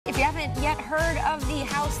haven't yet heard of the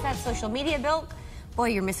house that social media built, boy,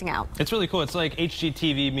 you're missing out. It's really cool. It's like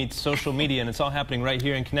HGTV meets social media, and it's all happening right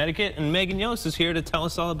here in Connecticut. And Megan Yost is here to tell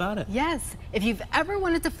us all about it. Yes. If you've ever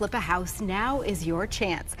wanted to flip a house, now is your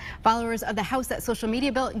chance. Followers of the house that social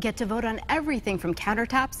media built get to vote on everything from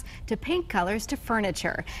countertops to paint colors to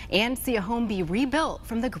furniture and see a home be rebuilt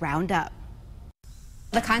from the ground up.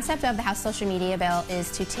 The concept of the house social media built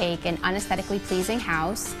is to take an unaesthetically pleasing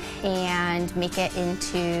house and make it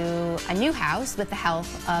into a new house with the help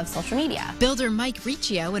of social media. Builder Mike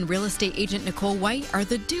Riccio and real estate agent Nicole White are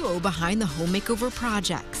the duo behind the home makeover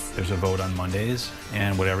projects. There's a vote on Mondays,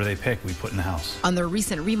 and whatever they pick, we put in the house. On their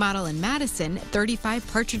recent remodel in Madison, 35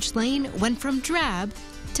 Partridge Lane went from drab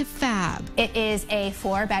to fab. It is a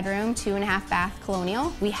 4-bedroom, 2.5-bath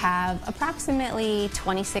colonial. We have approximately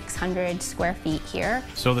 2,600 square feet here.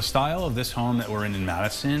 So the style of this home that we're in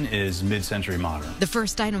Madison is mid-century modern. The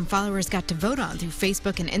first item followers got to vote on through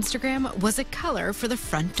Facebook and Instagram was a color for the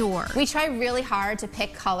front door. We try really hard to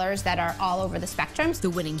pick colors that are all over the spectrum. The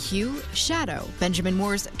winning hue, Shadow, Benjamin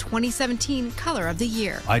Moore's 2017 color of the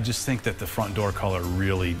year. I just think that the front door color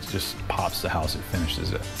really just pops the house. It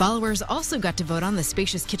finishes it. Followers also got to vote on the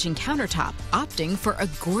spacious kitchen countertop, opting for a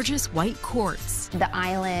gorgeous white quartz. The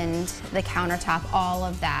island, the countertop, all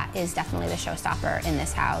of that is definitely the showstopper in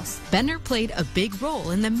this house. Bender played a big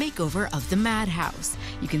role in the makeover of the Madhouse.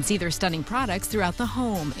 You can see their stunning products throughout the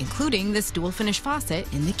home, including this dual finish faucet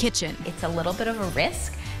in the kitchen. It's a little bit of a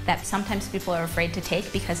risk that sometimes people are afraid to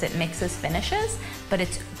take because it mixes finishes, but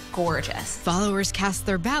it's gorgeous. Followers cast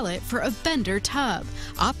their ballot for a Bender tub,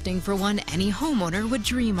 opting for one any homeowner would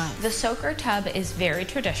dream of. The soaker tub is very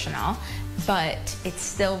traditional, but it's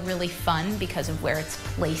still really fun because of where it's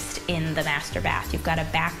placed in the master bath. You've got a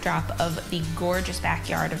backdrop of the gorgeous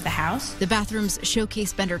backyard of the house. The bathrooms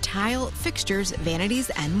showcase Bender tile, fixtures, vanities,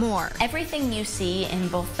 and more. Everything you see in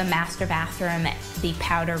both the master bathroom, the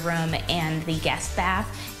powder room, and the guest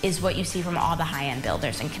bath is what you see from all the high-end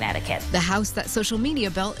builders in Connecticut. The house that social media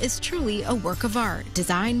built is truly a work of art,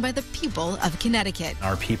 designed by the people of Connecticut.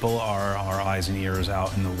 Our people are our eyes and ears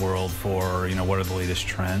out in the world for, what are the latest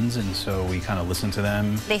trends, and so we kind of listen to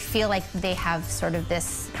them. They feel like they have sort of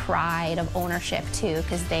this pride of ownership too,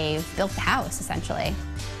 because they've built the house essentially.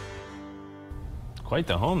 Quite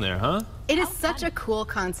the home there, huh? It is such a cool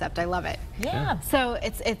concept. I love it. Yeah. So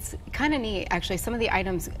it's kind of neat, actually. Some of the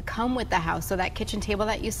items come with the house. So that kitchen table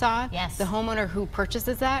that you saw, yes, the homeowner who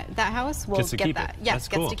purchases that house will get that. Yes,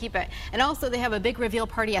 gets to keep it. And also they have a big reveal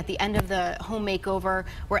party at the end of the home makeover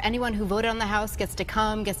where anyone who voted on the house gets to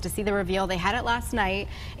come, gets to see the reveal. They had it last night,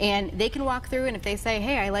 and they can walk through, and if they say,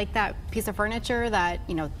 hey, I like that piece of furniture, that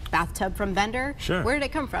bathtub from Bender, sure, where did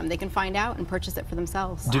it come from? They can find out and purchase it for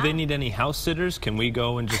themselves. Do they need any house sitters? Can we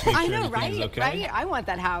go and just make sure everything's okay? Right? I want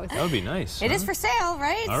that house. That would be nice. It is for sale,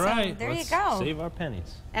 right? All right. So there Let's you go. Save our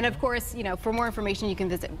pennies. And of course, for more information, you can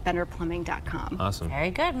visit benderplumbing.com. Awesome.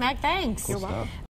 Very good, Meg. Thanks. Cool stuff.